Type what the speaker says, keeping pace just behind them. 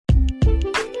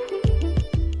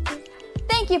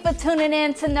you for tuning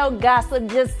in to No Gossip,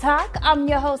 Just Talk. I'm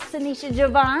your host, Tanisha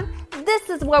Javon. This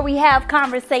is where we have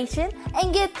conversation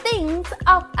and get things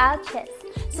off our chest.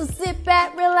 So sit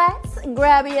back, relax,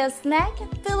 grab your snack,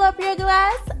 fill up your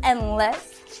glass, and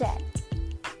let's chat.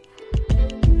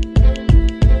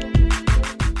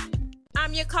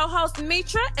 I'm your co-host,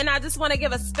 Mitra, and I just want to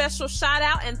give a special shout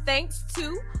out and thanks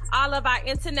to all of our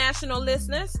international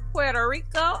listeners: Puerto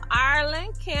Rico,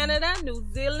 Ireland, Canada, New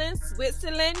Zealand,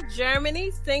 Switzerland,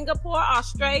 Germany, Singapore,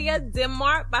 Australia,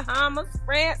 Denmark, Bahamas,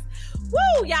 France.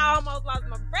 Woo! Y'all almost lost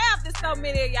my breath. There's so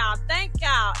many of y'all. Thank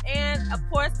y'all. And of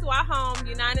course, to our home,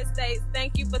 United States,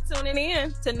 thank you for tuning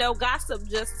in to No Gossip,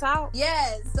 Just Talk.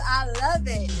 Yes, I love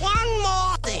it. One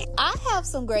more thing. I have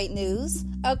some great news.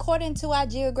 According to our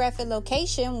geographic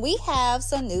location, we have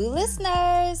some new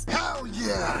listeners. Hell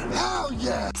yeah! Hell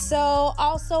yeah! So,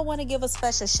 also want to give a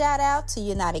special shout out to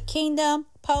United Kingdom,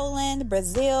 Poland,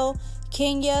 Brazil,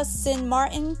 Kenya, Saint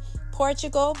Martin,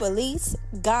 Portugal, Belize,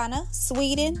 Ghana,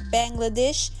 Sweden,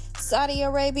 Bangladesh, Saudi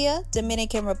Arabia,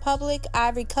 Dominican Republic,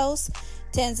 Ivory Coast,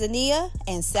 Tanzania,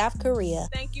 and South Korea.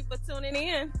 Thank you for tuning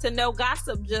in to No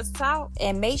Gossip, Just Talk.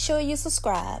 And make sure you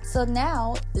subscribe. So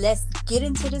now, let's get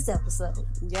into this episode.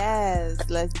 Yes,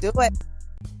 let's do it.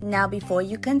 Now, before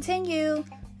you continue,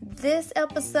 this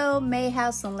episode may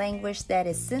have some language that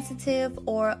is sensitive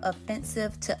or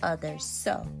offensive to others.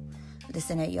 So,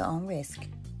 listen at your own risk.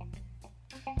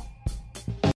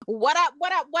 What up,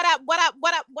 what up, what up, what up,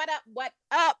 what up, what up, what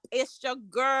up? It's your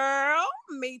girl,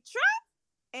 Mitra,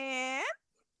 and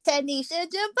Tanisha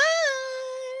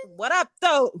Javon. what up,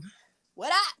 though?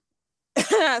 What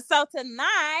up? So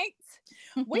tonight,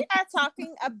 we are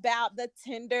talking about the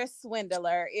Tinder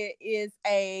Swindler. It is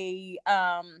a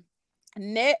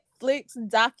Netflix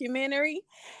documentary.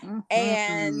 Mm-hmm.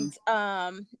 And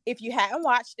if you haven't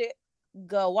watched it,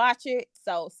 go watch it.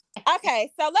 So,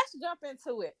 okay, so let's jump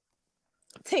into it.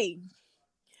 T,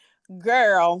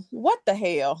 girl, what the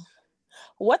hell?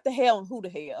 What the hell and who the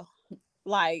hell?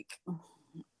 Like,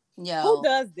 who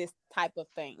does this type of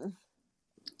thing?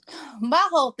 My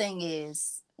whole thing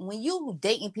is, when you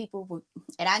dating people,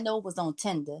 and I know it was on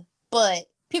Tinder, but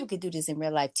people could do this in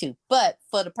real life too. But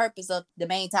for the purpose of the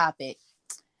main topic,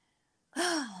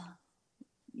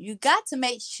 you got to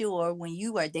make sure when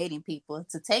you are dating people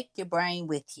to take your brain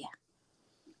with you.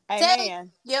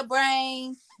 Amen. Take your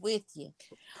brain with you.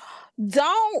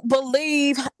 Don't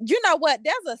believe, you know what?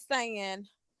 There's a saying,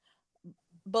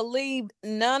 believe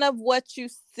none of what you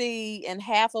see and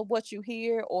half of what you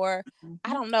hear, or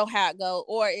I don't know how it goes,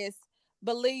 or it's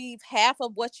believe half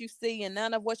of what you see and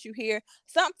none of what you hear,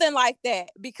 something like that,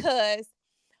 because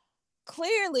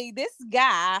clearly this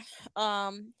guy,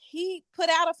 he put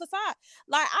out a facade.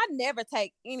 Like, I never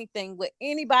take anything what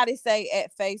anybody say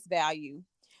at face value,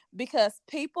 because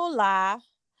people lie,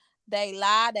 they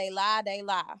lie, they lie, they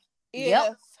lie.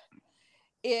 If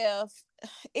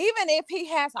even if he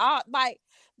has all, like,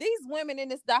 these women in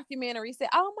this documentary said,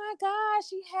 oh my gosh,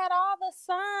 he had all the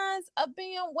signs of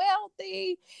being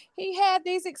wealthy. He had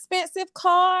these expensive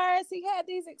cars. He had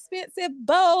these expensive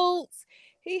boats.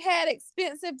 He had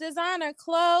expensive designer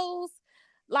clothes.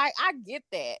 Like, I get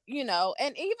that, you know,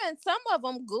 and even some of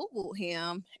them Googled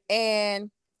him,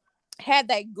 and had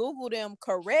they Googled him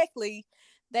correctly,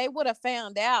 they would have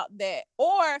found out that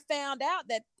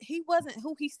he wasn't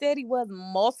who he said he was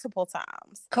multiple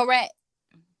times. Correct.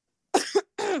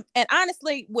 And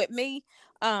honestly, with me,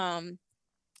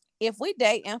 if we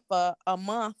dating for a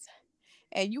month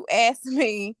and you ask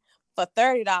me for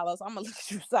 $30, I'm gonna look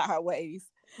at you sideways.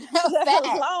 Let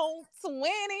alone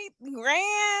 20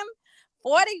 grand,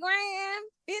 40 grand,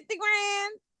 50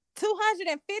 grand,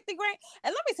 250 grand.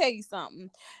 And let me tell you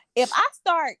something. If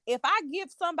I give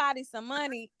somebody some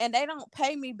money and they don't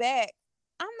pay me back,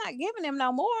 I'm not giving them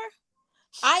no more.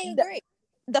 I agree.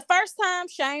 The first time,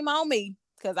 shame on me,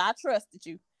 because I trusted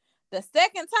you. The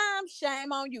second time,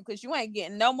 shame on you, because you ain't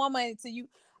getting no more money till you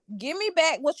give me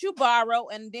back what you borrow,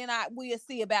 and then we'll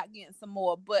see about getting some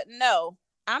more. But no,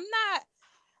 I'm not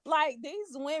like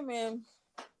these women.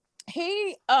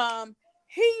 He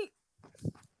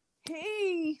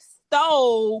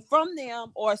stole from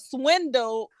them or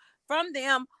swindled from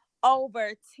them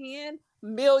over $10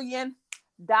 million.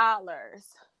 That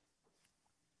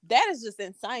is just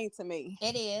insane to me.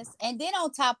 It is. And then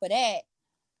on top of that,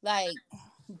 like,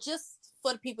 just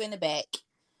for the people in the back,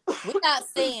 we're not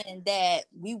saying that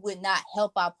we would not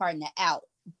help our partner out,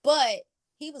 but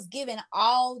he was giving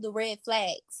all the red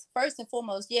flags. First and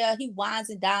foremost, yeah, he wines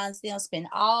and dines them, spend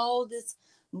all this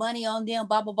money on them,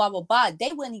 blah, blah, blah, blah, blah.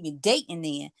 They weren't even dating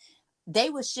then. They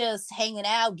was just hanging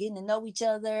out, getting to know each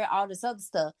other, all this other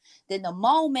stuff. Then the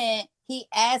moment he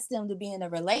asked them to be in a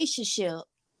relationship,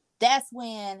 that's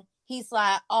when he's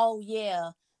like, oh yeah,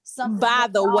 By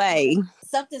the way,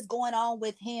 something's going on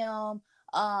with him.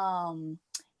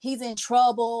 He's in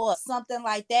trouble or something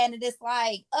like that. And it's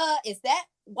like, why is that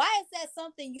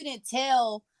something you didn't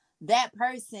tell that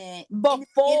person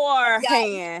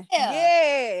beforehand?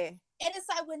 Yeah. And it's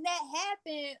like, when that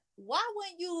happened, why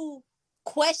wouldn't you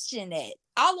question it?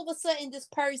 All of a sudden, this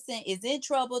person is in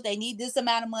trouble. They need this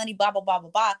amount of money, blah, blah, blah,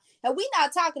 blah, blah. And we're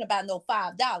not talking about no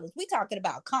 $5. We're talking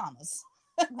about commas.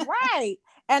 Right.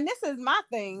 And this is my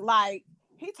thing. Like,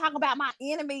 he talking about my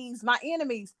enemies.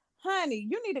 Honey,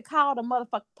 you need to call the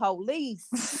motherfucking police.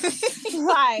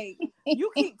 Like,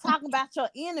 you keep talking about your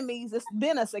enemies. It's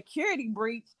been a security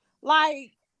breach.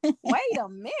 Like, wait a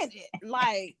minute.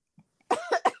 Like,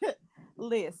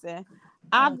 listen,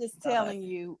 I'm just telling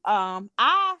you,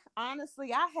 I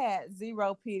honestly, I had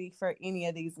zero pity for any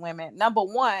of these women. Number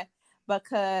one,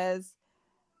 because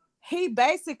he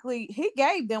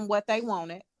gave them what they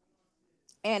wanted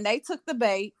and they took the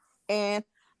bait. And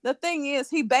the thing is,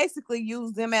 he basically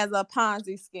used them as a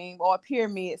Ponzi scheme or a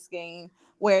pyramid scheme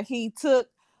where he took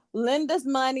Linda's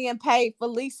money and paid for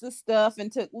Lisa's stuff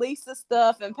and took Lisa's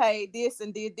stuff and paid this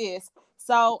and did this.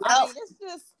 So, I mean,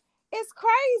 it's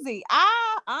crazy.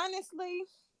 I honestly,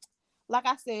 like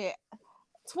I said,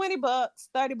 $20,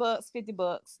 $30,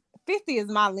 $50. 50 is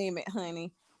my limit,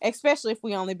 honey. Especially if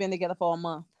we only been together for a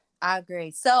month. I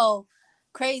agree. So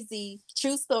crazy,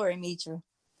 true story, Mitra.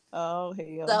 Oh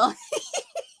hell. So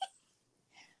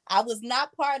I was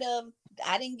not part of.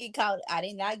 I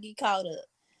did not get caught up.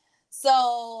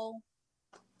 So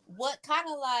what kind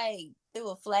of like threw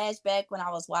a flashback when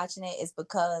I was watching it is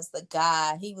because the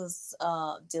guy he was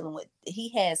he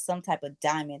had some type of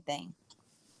diamond thing.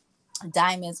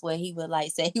 Diamonds where he would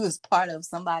like say he was part of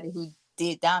somebody who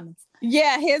did diamonds.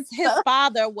 Yeah, his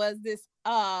father was this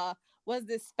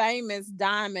famous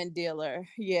diamond dealer.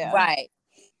 Yeah. Right.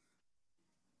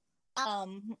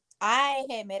 I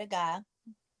had met a guy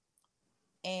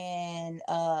and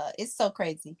it's so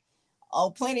crazy.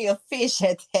 Oh, plenty of fish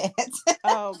at that.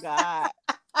 Oh God.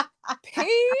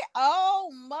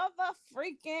 P.O. mother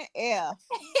freaking F.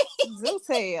 Do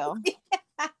tell.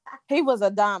 He was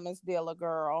a diamonds dealer,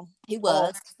 girl. He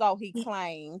was. So he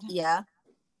claimed. Yeah.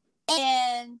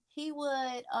 And he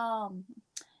would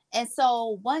and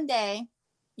so one day,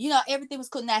 you know, everything was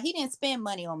cool. Now he didn't spend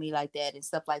money on me like that and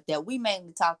stuff like that. We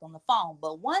mainly talked on the phone.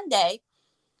 But one day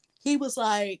he was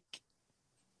like,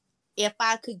 if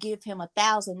I could give him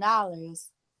 $1,000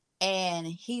 and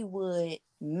he would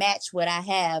match what I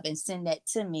have and send that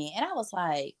to me. And I was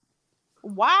like,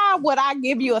 why would I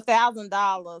give you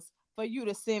 $1,000 for you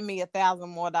to send me $1,000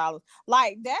 more?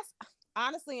 Like, that's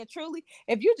honestly and truly,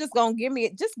 if you just gonna give me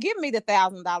it, just give me the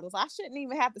 $1,000. I shouldn't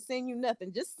even have to send you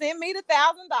nothing. Just send me the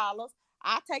 $1,000.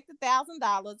 I take the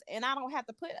 $1,000 and I don't have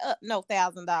to put up no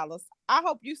 $1,000. I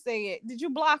hope you said, did you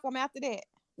block him after that?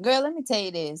 Girl, let me tell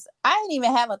you this. I didn't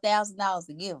even have $1,000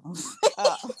 to give him.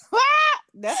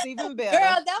 That's even better.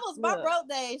 Girl, that was my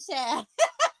birthday, child.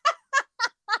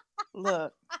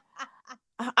 Look,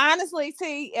 honestly,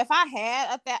 T, if I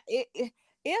had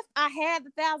if I had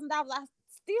the $1,000, I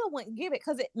still wouldn't give it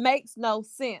because it makes no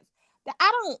sense.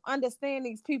 I don't understand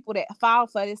these people that fall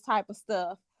for this type of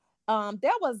stuff. I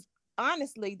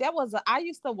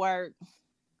used to work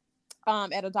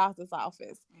at a doctor's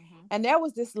office, and there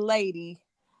was this lady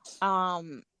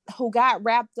who got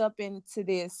wrapped up into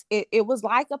this. It was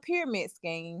like a pyramid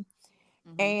scheme,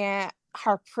 and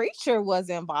her preacher was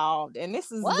involved, and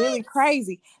this is really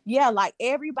crazy. Yeah, like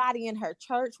everybody in her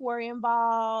church were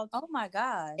involved. Oh my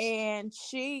gosh. And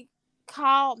she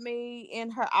called me in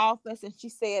her office and she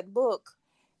said, look,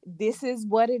 this is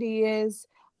what it is.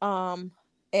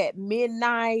 At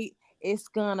midnight it's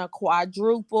gonna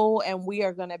quadruple and we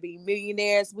are gonna be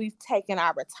millionaires. We've taken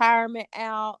our retirement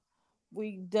out.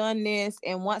 We've done this,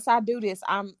 and once I do this,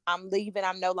 I'm leaving.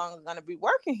 I'm no longer gonna be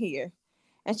working here.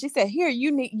 And she said, here,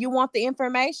 you want the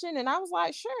information? And I was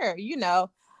like, sure,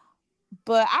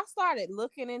 but I started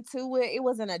looking into it. It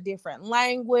was in a different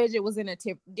language. It was in a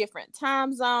different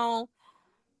time zone.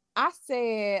 I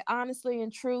said, honestly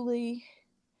and truly,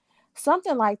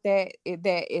 something like that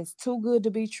is too good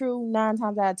to be true. 9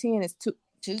 times out of 10 is too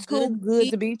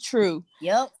good to be true.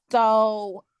 Yep.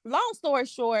 So long story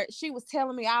short, she was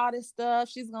telling me all this stuff.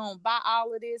 She's going to buy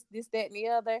all of this, that, and the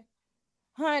other.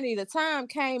 Honey, the time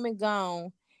came and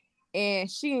gone, and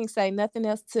she didn't say nothing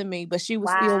else to me, but she was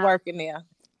still working there.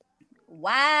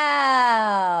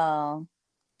 Wow.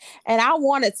 And I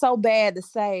wanted so bad to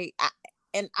say,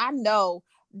 and I know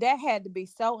that had to be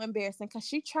so embarrassing because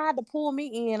she tried to pull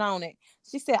me in on it.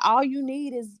 She said, all you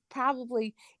need is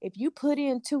probably, if you put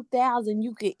in 2,000,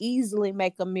 you could easily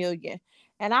make $1 million.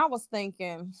 And I was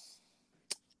thinking,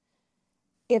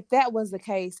 if that was the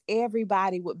case,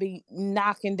 everybody would be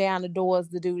knocking down the doors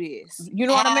to do this. You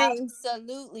know what I mean?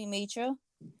 Absolutely, Mitra.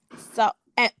 So,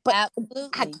 but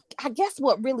absolutely, I guess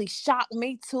what really shocked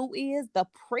me too is the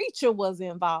preacher was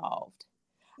involved.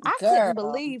 I couldn't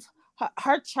girl. believe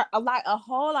her church, like a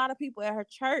whole lot of people at her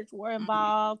church were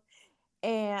involved.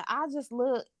 And I just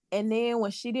looked, and then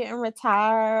when she didn't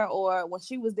retire, or when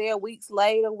she was there weeks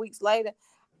later,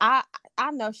 I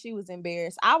I know she was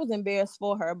embarrassed. I was embarrassed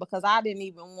for her because I didn't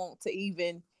even want to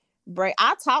even break.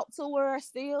 I talked to her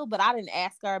still, but I didn't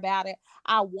ask her about it.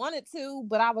 I wanted to,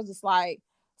 but I was just like,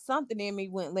 something in me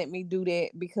wouldn't let me do that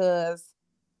because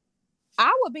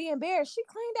I would be embarrassed. She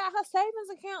cleaned out her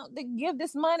savings account to give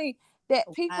this money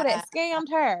that people that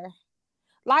scammed her.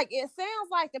 Like, it sounds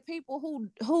like the people who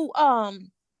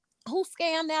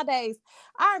scam nowadays.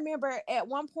 I remember at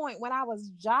one point when I was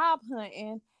job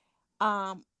hunting,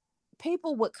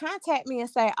 people would contact me and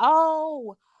say,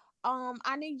 "Oh,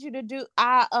 I need you to do.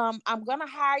 I'm gonna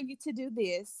hire you to do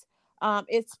this.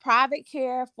 It's private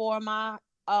care for my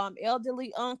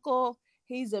elderly uncle.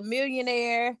 He's a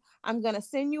millionaire. I'm gonna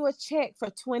send you a check for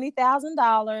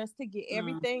 $20,000 to get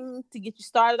everything to get you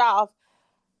started off."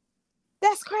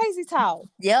 That's crazy talk.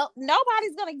 Yep.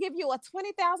 Nobody's gonna give you a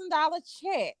 $20,000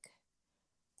 check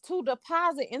to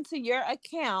deposit into your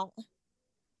account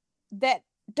that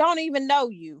don't even know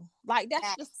you. Like,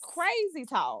 that's just crazy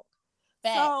talk.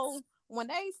 So when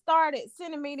they started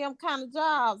sending me them kind of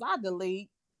jobs, I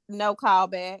delete, no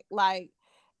callback. Like,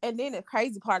 and then the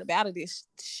crazy part about it is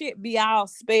shit be all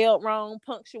spelled wrong,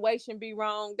 punctuation be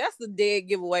wrong. That's the dead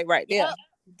giveaway right there.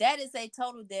 That is a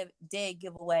total dead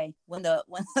giveaway when the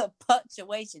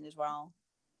punctuation is wrong.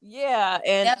 Yeah,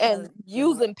 and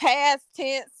using past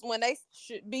tense when they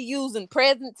should be using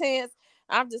present tense.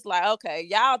 I'm just like, okay,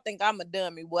 y'all think I'm a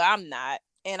dummy. Well, I'm not,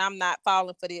 and I'm not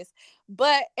falling for this.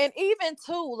 But, and even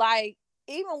too, like,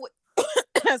 even with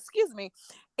excuse me,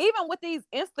 even with these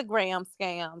Instagram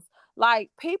scams, like,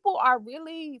 people are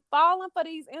really falling for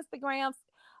these Instagrams.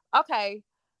 Okay,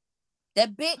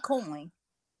 that Bitcoin.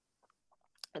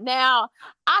 Now,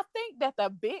 I think that the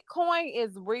Bitcoin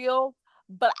is real,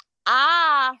 but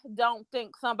I don't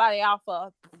think somebody off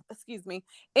of,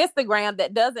 Instagram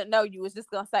that doesn't know you is just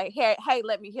gonna say, hey,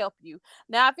 let me help you.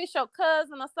 Now, if it's your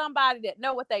cousin or somebody that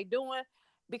know what they doing,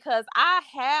 because I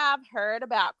have heard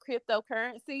about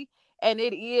cryptocurrency, and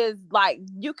it is like,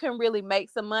 you can really make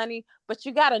some money, but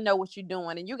you got to know what you're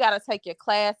doing, and you got to take your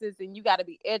classes, and you got to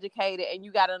be educated, and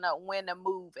you got to know when to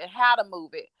move and how to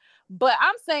move it. But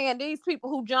I'm saying these people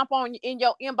who jump on in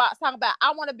your inbox talking about,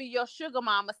 I want to be your sugar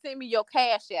mama, send me your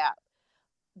cash out.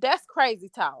 That's crazy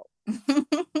talk.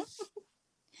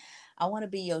 I want to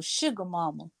be your sugar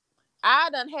mama. I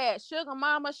done had sugar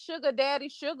mama, sugar daddy,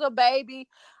 sugar baby,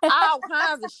 all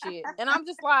kinds of shit. And I'm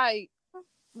just like,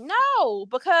 no,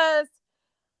 because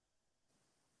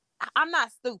I'm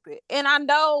not stupid. And I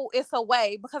know it's a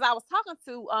way, because I was talking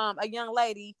to a young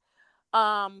lady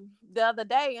the other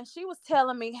day, and she was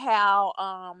telling me how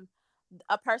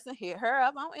a person hit her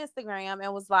up on Instagram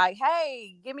and was like,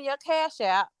 hey, give me your cash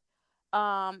app so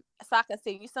I can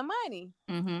send you some money.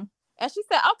 And she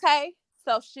said, okay.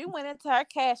 So she went into her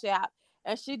cash app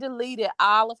and she deleted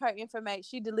all of her information.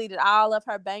 She deleted all of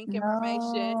her bank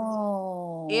information,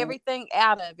 everything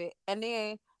out of it, and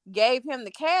then gave him the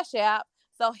cash app.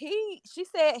 So she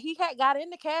said he had got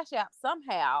in the cash app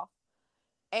somehow,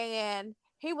 and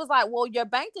he was like, well, your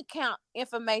bank account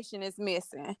information is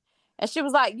missing. And she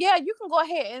was like, yeah, you can go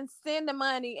ahead and send the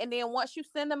money. And then once you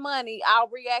send the money, I'll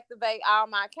reactivate all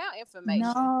my account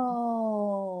information.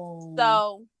 No.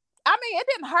 So, I mean, it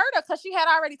didn't hurt her because she had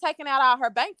already taken out all her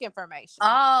bank information.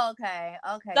 Oh, okay.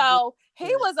 Okay. So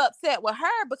he was upset with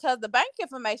her because the bank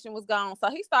information was gone. So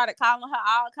he started calling her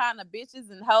all kind of bitches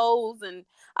and hoes and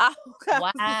all kinds of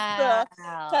stuff.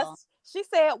 Because she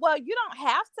said, well, you don't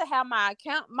have to have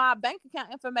my bank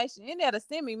account information in there to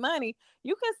send me money.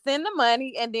 You can send the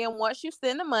money, and then once you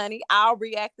send the money, I'll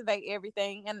reactivate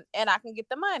everything and I can get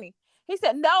the money. He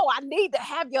said, no, I need to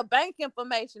have your bank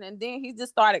information. And then he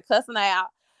just started cussing her out.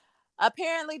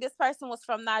 Apparently, this person was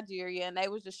from Nigeria, and they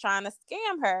was just trying to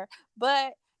scam her.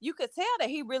 But you could tell that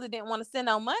he really didn't want to send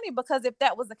no money, because if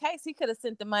that was the case, he could have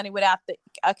sent the money without the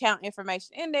account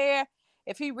information in there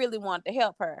if he really wanted to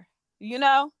help her, you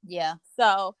know? Yeah.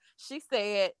 So she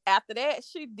said after that,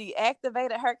 she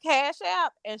deactivated her Cash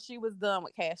App and she was done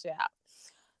with Cash App.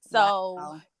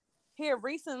 So here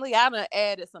recently, I done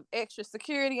added some extra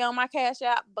security on my Cash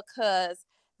App because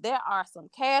there are some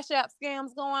Cash App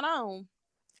scams going on.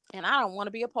 And I don't want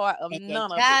to be a part of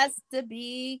none of it. Has to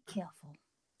be careful.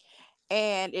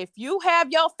 And if you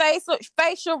have your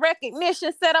facial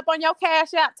recognition set up on your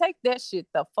Cash App, take that shit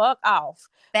the fuck off.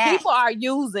 Facts. People are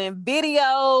using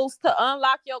videos to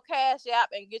unlock your Cash App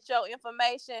and get your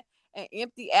information and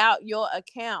empty out your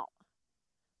account.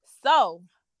 So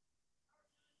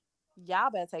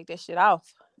y'all better take that shit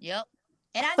off. Yep.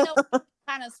 And I know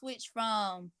kind of switch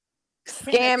from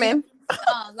Scamming.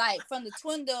 like from the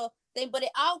Twindle thing, but it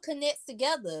all connects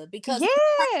together because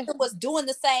Yeah, he was doing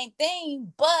the same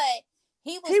thing, but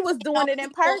he was doing it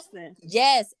in person.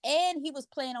 Yes, and he was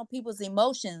playing on people's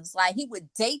emotions. Like he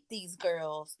would date these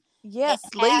girls. Yeah,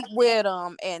 sleep with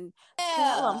them and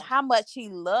tell them how much he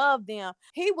loved them.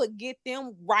 He would get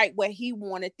them right where he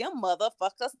wanted them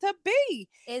motherfuckers to be.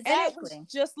 Exactly. And it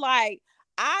was just like,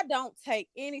 I don't take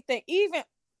anything, even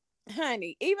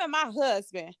my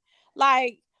husband.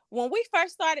 Like, when we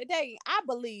first started dating, I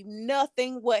believed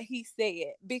nothing what he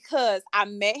said because I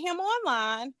met him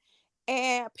online,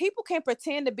 and people can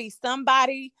pretend to be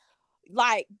somebody.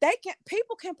 Like,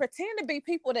 people can pretend to be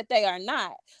people that they are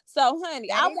not. So,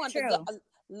 honey, I want to go.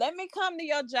 Let me come to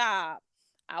your job.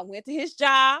 I went to his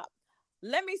job.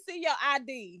 Let me see your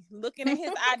ID. Looking at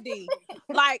his ID.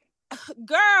 Like,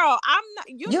 girl, I'm not.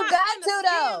 You not got to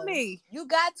though. Me. You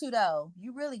got to though.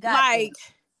 You really got like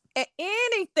to.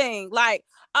 Anything. Like,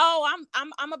 oh,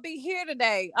 I'm gonna be here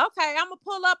today. Okay, I'm gonna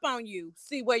pull up on you.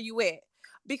 See where you at.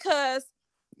 Because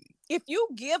if you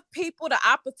give people the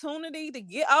opportunity to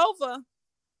get over,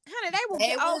 honey, they will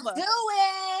get over. Do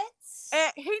it.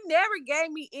 And he never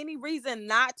gave me any reason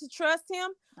not to trust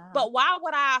him. But why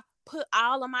would I put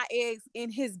all of my eggs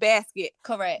in his basket?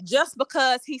 Correct. Just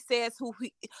because he says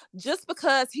just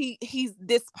because he's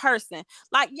this person.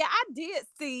 Like, yeah, I did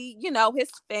see,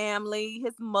 his family,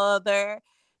 his mother,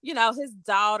 his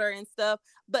daughter and stuff.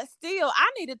 But still,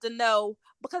 I needed to know,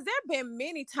 because there have been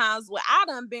many times where I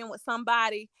done been with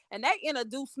somebody and they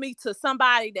introduced me to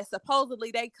somebody that's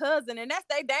supposedly their cousin, and that's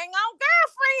their dang on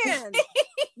girlfriend.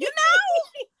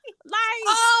 Like,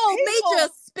 Major,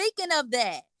 speaking of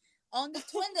that, on the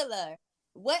Twindler,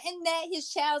 wasn't that his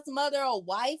child's mother or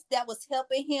wife that was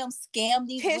helping him scam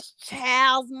his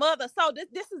child's mother? So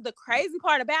this is the crazy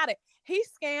part about it. He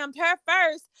scammed her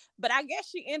first, but I guess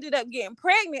she ended up getting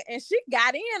pregnant, and she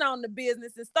got in on the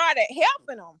business and started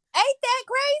helping him. Ain't that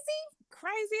crazy?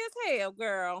 Crazy as hell,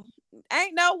 girl.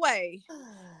 Ain't no way.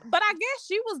 But I guess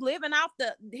she was living off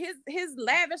his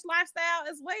lavish lifestyle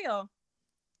as well.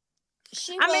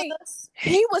 I mean,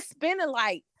 he was spending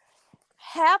like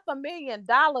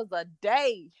 $500,000 a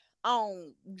day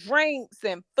on drinks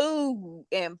and food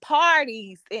and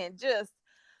parties and just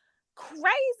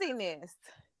craziness.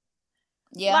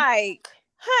 Yeah. Like,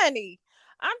 honey,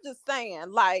 I'm just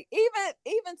saying, like,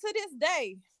 even to this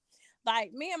day,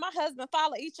 like, me and my husband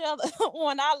follow each other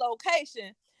on our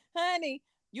location. Honey,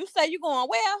 you say you're going,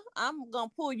 well, I'm going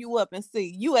to pull you up and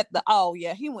see. You at the, oh,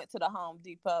 yeah, he went to the Home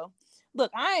Depot.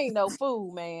 Look, I ain't no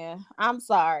fool, man. I'm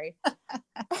sorry.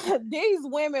 These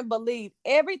women believe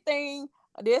everything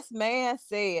this man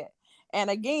said. And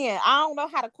again, I don't know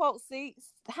how the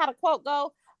quote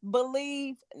go.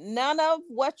 Believe none of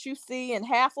what you see and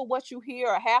half of what you hear,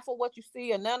 or half of what you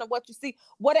see or none of what you see,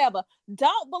 whatever.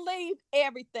 Don't believe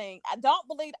everything. I don't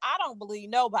believe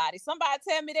nobody. Somebody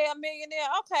tell me they're a millionaire.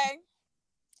 Okay.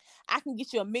 I can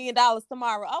get you $1 million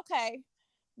tomorrow. Okay.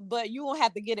 But you won't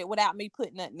have to get it without me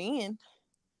putting nothing in.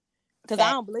 Because I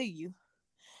don't believe you.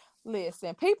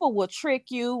 Listen, people will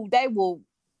trick you. They will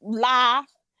lie.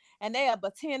 And they'll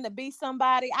pretend to be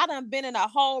somebody. I done been in a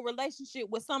whole relationship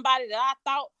with somebody that I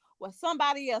thought was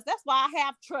somebody else. That's why I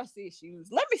have trust issues.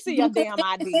 Let me see your damn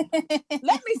ID.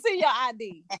 Let me see your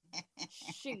ID.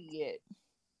 Shit.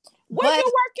 Where you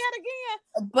work at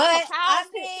again? But I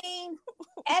mean,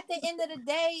 at the end of the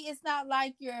day, it's not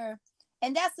like you're,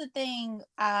 and that's the thing,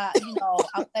 I'm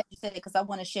glad you said it, because I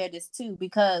want to share this too,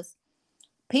 because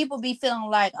people be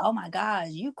feeling like, oh my gosh,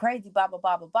 you crazy, blah, blah,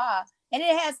 blah, blah, blah. And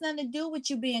it has nothing to do with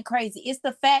you being crazy. It's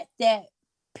the fact that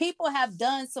people have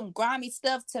done some grimy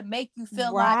stuff to make you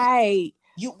feel like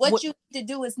what you need to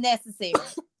do is necessary.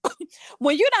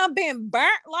 When you done been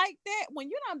burnt like that, when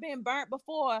you done been burnt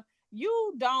before,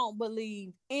 you don't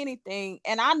believe anything.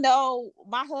 And I know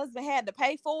my husband had to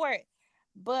pay for it.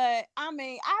 But I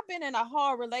mean, I've been in a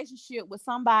hard relationship with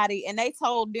somebody and they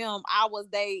told them I was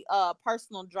their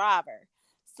personal driver.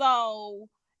 So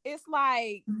it's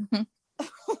like,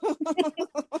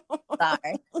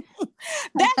 sorry.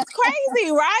 That's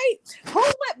crazy, right? Who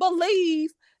would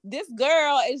believe this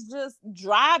girl is just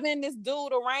driving this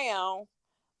dude around?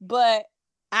 But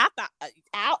I thought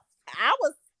I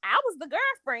was the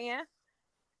girlfriend,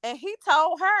 and he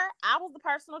told her I was the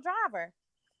personal driver.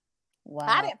 Wow.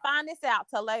 I didn't find this out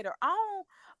till later on,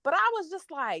 But I was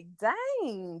just like,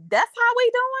 dang, that's how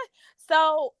we doing.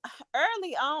 So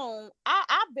early on,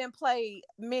 I've been played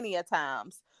many a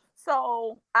times.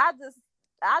 So I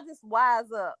just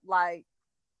wise up. Like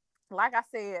I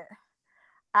said,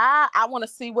 I want to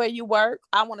see where you work.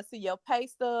 I want to see your pay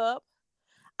stub.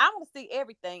 I want to see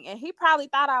everything. And he probably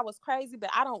thought I was crazy,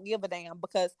 but I don't give a damn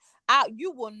because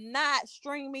you will not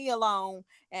string me along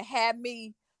and have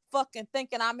me fucking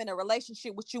thinking I'm in a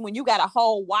relationship with you when you got a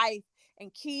whole wife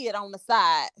and kid on the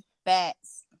side.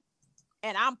 Facts.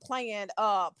 And I'm playing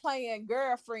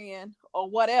girlfriend or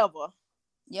whatever.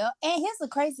 Yeah. And here's the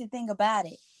crazy thing about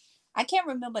it. I can't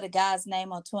remember the guy's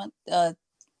name on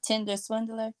Tinder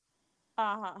Swindler.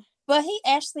 Uh-huh. But he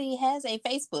actually has a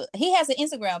Facebook. He has an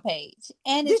Instagram page.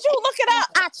 And did you look it up?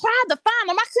 I tried to find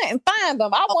them. I couldn't find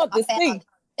them. I want to see.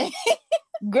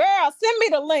 Girl, send me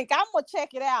the link. I'm gonna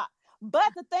check it out.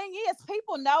 But the thing is,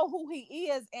 people know who he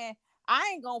is, and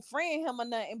I ain't gonna friend him or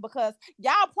nothing because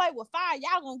y'all play with fire,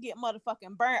 y'all gonna get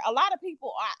motherfucking burnt. A lot of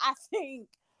people I think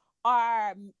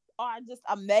are just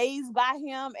amazed by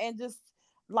him and just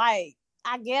like,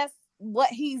 I guess, what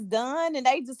he's done, and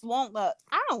they just want I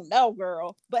don't know,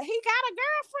 girl. But he got a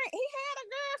girlfriend. He had a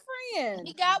girlfriend.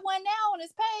 He got one now on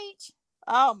his page.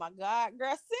 Oh my God, girl,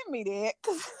 send me that.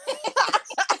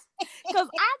 Because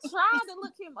I tried to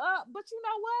look him up, but you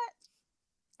know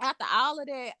what? After all of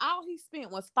that, all he spent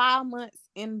was 5 months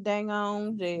in dang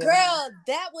on jail. Girl,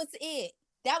 that was it.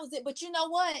 But you know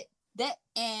what?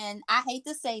 And I hate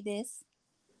to say this,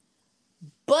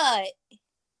 but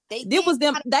It was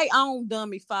them. They own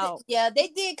dummy fault. Yeah, they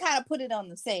did kind of put it on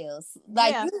themselves.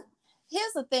 Like,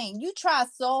 here's the thing: you try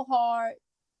so hard,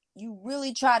 you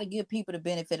really try to give people the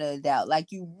benefit of the doubt.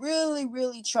 Like, you really,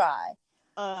 really try.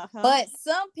 But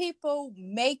some people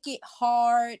make it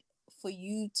hard for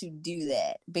you to do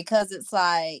that because it's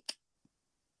like,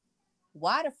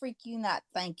 why the freak you not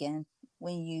thinking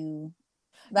when you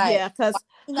like? Yeah, because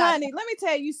honey, let me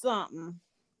tell you something.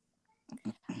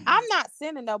 I'm not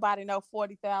sending nobody no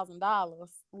 $40,000.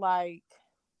 Like,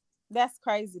 that's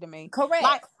crazy to me. Correct.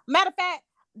 Like, matter of fact,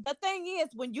 the thing is,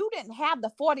 when you didn't have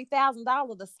the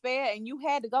 $40,000 to spare and you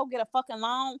had to go get a fucking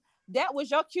loan, that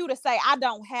was your cue to say, I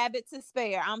don't have it to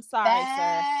spare. I'm sorry,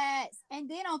 sir. And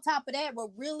then on top of that,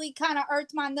 what really kind of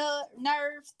irked my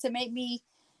nerves to make me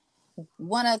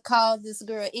want to call this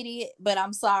girl idiot, but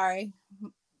I'm sorry.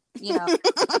 You know.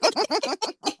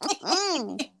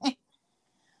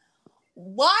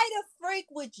 Why the freak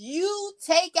would you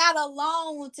take out a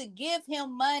loan to give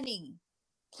him money?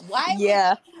 Why?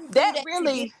 Yeah, would that really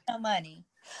to give him money?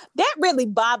 That really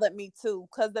bothered me too.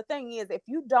 Because the thing is, if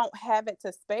you don't have it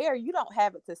to spare, you don't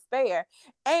have it to spare.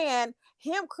 And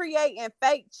him creating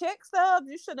fake check stubs,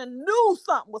 you should have knew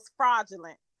something was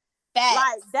fraudulent. Facts.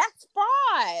 Like, that's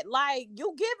fraud. Like,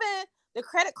 you giving the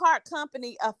credit card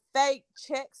company a fake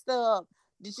check stub.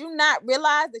 Did you not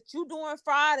realize that you doing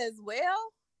fraud as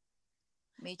well?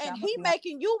 And he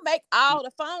making you make all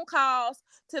the phone calls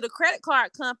to the credit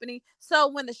card company. So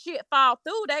when the shit fall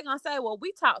through, they're going to say, well,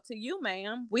 we talked to you,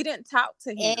 ma'am. We didn't talk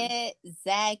to him.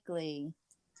 Exactly.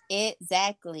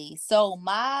 So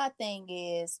my thing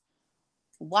is,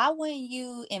 why wouldn't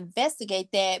you investigate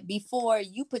that before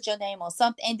you put your name on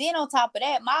something? And then on top of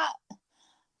that,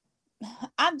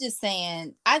 I'm just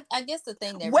saying, I guess the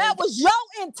thing that where was your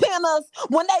antennas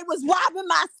when they was robbing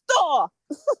my store?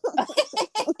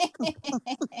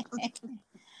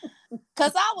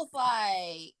 Because I was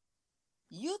like,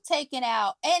 you taking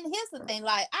out, and here's the thing,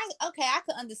 like, I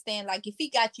could understand, like, if he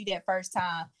got you that first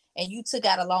time and you took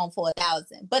out a loan for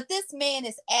 $1,000, but this man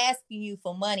is asking you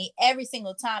for money every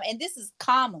single time, and this is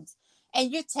commas,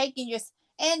 and you're taking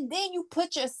and then you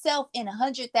put yourself in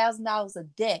 $100,000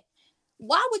 of debt.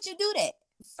 Why would you do that?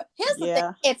 Here's the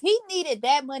thing. If he needed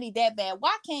that money that bad,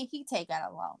 why can't he take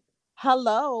out a loan?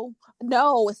 Hello?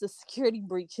 No, it's a security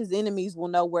breach. His enemies will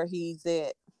know where he's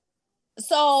at.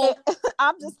 So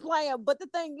I'm just playing. But the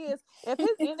thing is, if his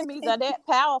enemies are that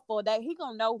powerful, that he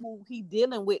gonna know who he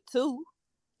dealing with too.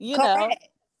 You know?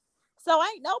 So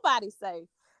ain't nobody safe.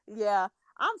 Yeah.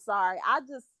 I'm sorry. I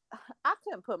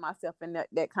couldn't put myself in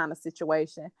that kind of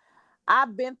situation.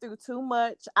 I've been through too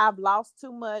much. I've lost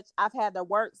too much. I've had to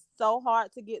work so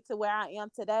hard to get to where I am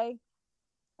today.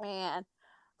 And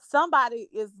somebody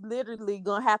is literally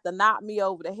going to have to knock me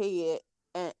over the head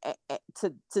and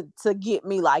to get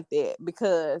me like that,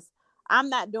 because I'm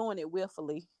not doing it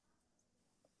willfully.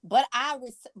 But I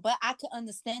can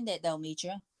understand that though,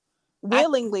 Mitra.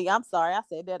 Willingly. I'm sorry. I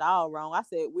said that all wrong. I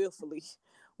said willfully.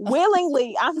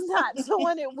 Willingly. I'm not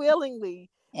doing it willingly.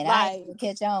 And I ain't gonna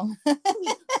catch on.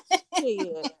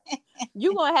 Shit.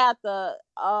 You're gonna have to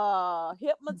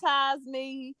hypnotize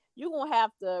me. You're gonna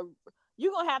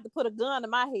you're gonna have to put a gun to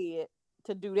my head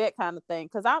to do that kind of thing.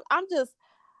 Cause I'm just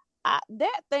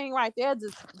that thing right there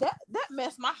just that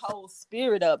messed my whole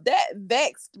spirit up. That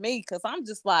vexed me because I'm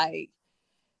just like,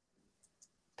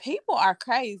 people are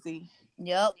crazy.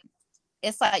 Yep.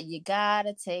 It's like you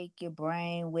gotta take your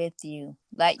brain with you.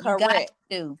 Like you got Correct.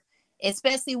 to,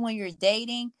 especially when you're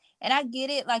dating. And I get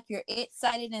it, like you're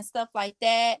excited and stuff like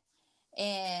that.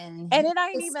 And it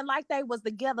ain't even like they was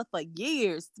together for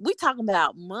years. We talking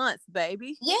about months,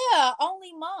 baby. yeah,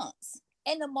 only months.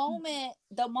 And the moment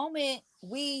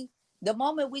we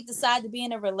decide to be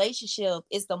in a relationship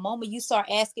is the moment you start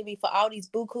asking me for all these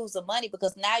bukus of money,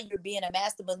 because now you're being a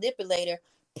master manipulator,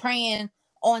 preying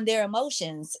on their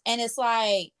emotions. And it's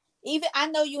like, even I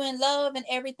know you're in love and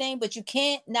everything, but you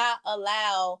can't not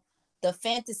allow the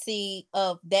fantasy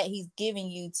of that he's giving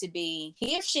you to be,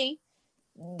 he or she,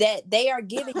 that they are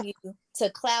giving you to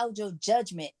cloud your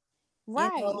judgment.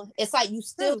 Right. You know, it's like you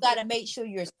still got to make sure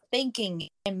you're thinking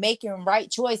and making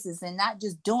right choices and not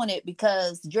just doing it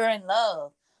because you're in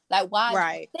love. Like, why?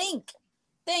 Right. Think.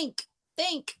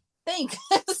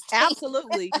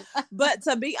 Absolutely. But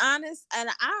to be honest, and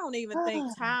I don't even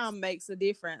think time makes a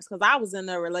difference, because I was in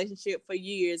a relationship for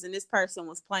years and this person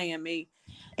was playing me.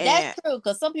 And that's true,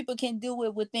 because some people can do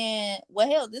it within, well,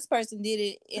 hell, this person did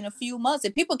it in a few months,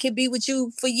 and people can be with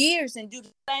you for years and do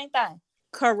the same thing.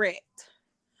 Correct.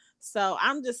 So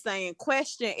I'm just saying,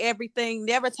 question everything.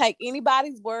 Never take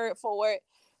anybody's word for it.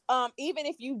 Even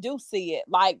if you do see it,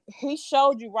 like he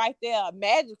showed you right there,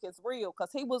 magic is real,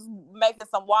 because he was making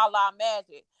some wildlife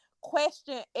magic.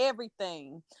 Question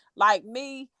everything. Like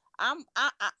me, I'm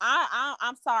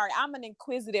sorry, I'm an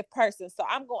inquisitive person, so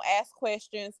I'm gonna ask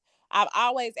questions. I've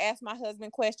always asked my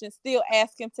husband questions, still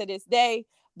ask him to this day,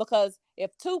 because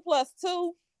if 2 +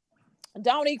 2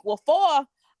 don't equal 4,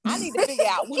 I need to figure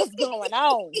out what's going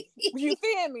on. You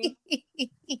feel me?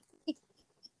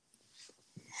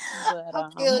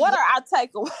 But what are our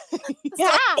takeaways?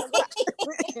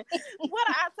 What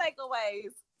are our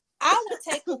takeaways? Our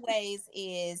takeaways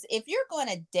is, if you're going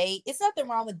to date, it's nothing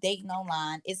wrong with dating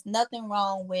online. It's nothing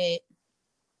wrong with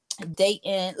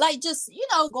dating, like, just,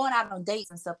 going out on dates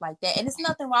and stuff like that. And it's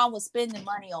nothing wrong with spending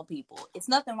money on people. It's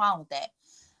nothing wrong with that.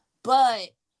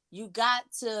 But you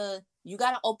got to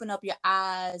open up your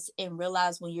eyes and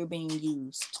realize when you're being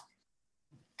used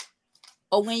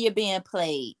or when you're being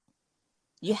played.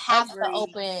 You have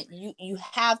you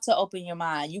have to open your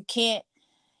mind. You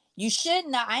should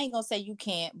not, I ain't gonna say you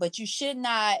can't, but you should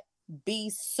not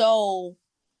be so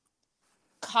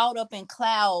caught up in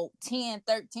cloud 10,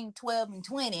 13, 12, and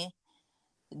 20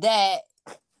 that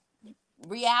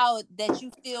reality, that you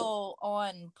still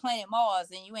on planet Mars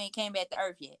and you ain't came back to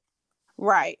Earth yet.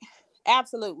 Right.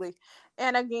 Absolutely.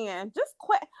 And again, just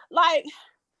like,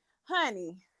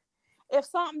 honey, if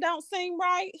something don't seem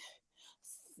right,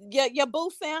 your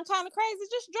boo sound kind of crazy,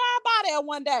 just drive by there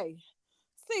one day,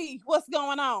 see what's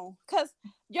going on, because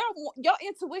your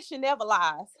intuition never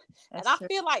lies. That's and true. I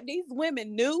feel like these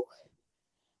women knew,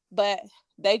 but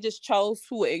they just chose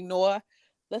to ignore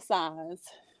the signs.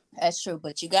 That's true.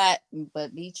 But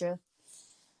Mitra,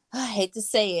 I hate to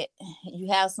say it,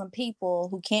 you have some people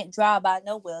who can't drive by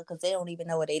nowhere because they don't even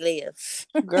know where they live.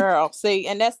 Girl, see,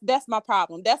 and that's my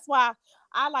problem. That's why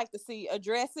I like to see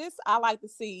addresses. I like to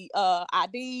see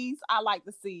IDs. I like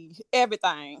to see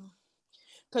everything,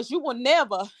 because you will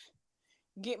never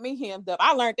get me hemmed up.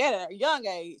 I learned that at a young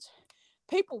age.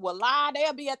 People will lie.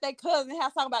 They'll be at their cousin's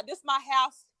house talking about, this my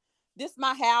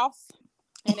house,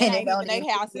 and it ain't even their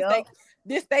house.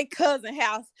 This they cousin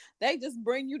house. They just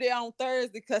bring you there on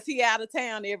Thursday because he out of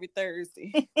town every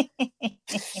Thursday. People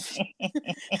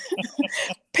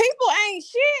ain't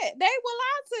shit. They will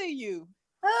lie to you.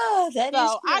 Oh, that is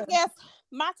true. I guess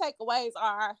my takeaways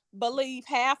are, believe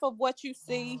half of what you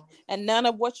see and none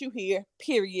of what you hear.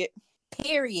 Period.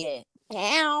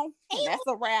 Ow.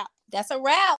 That's a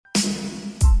wrap.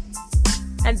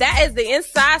 And that is the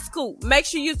Inside Scoop. Make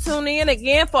sure you tune in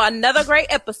again for another great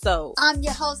episode. I'm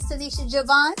your host, Tanisha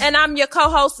Javon. And I'm your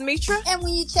co-host, Mitra. And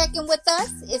when you check in with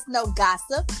us, it's no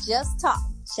gossip, just talk.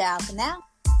 Ciao for now.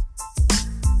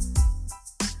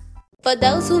 For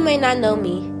those who may not know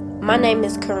me, my name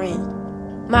is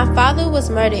Corinne. My father was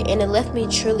murdered and it left me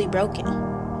truly broken.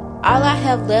 All I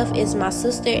have left is my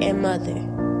sister and mother.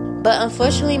 But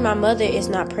unfortunately, my mother is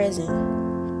not present.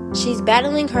 She's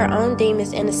battling her own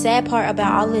demons, and the sad part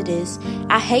about all of this,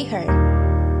 I hate her.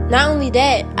 Not only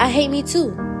that, I hate me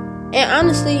too. And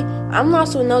honestly, I'm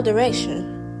lost with no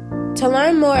direction. To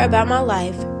learn more about my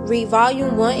life, read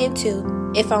volume 1 and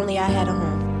 2, If Only I Had a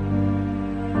Home.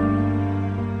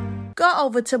 Go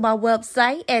over to my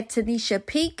website at Tanisha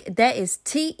Peak, that is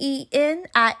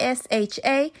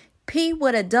TenishaPeak, P.com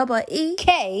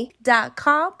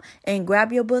and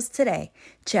grab your books today.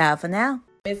 Ciao for now.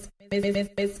 It's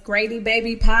Grady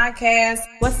Baby Podcast.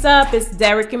 What's up? It's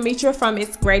Derek and Mitra from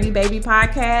It's Grady Baby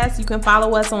Podcast. You can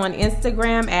follow us on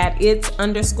Instagram at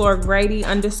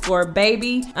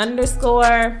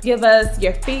it's_Grady_baby_. Give us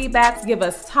your feedbacks. Give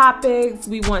us topics.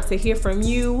 We want to hear from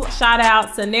you. Shout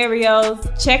out scenarios.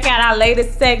 Check out our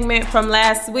latest segment from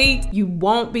last week. You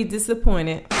won't be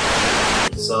disappointed.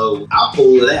 So I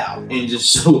pull it out and just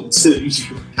show it to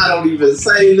you. I don't even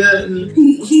say nothing.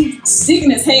 He's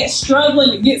sticking his head,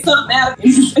 struggling to get something out of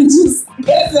it, and just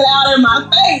gets it out in my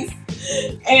face.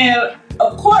 And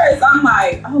of course, I'm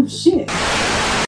like, oh shit.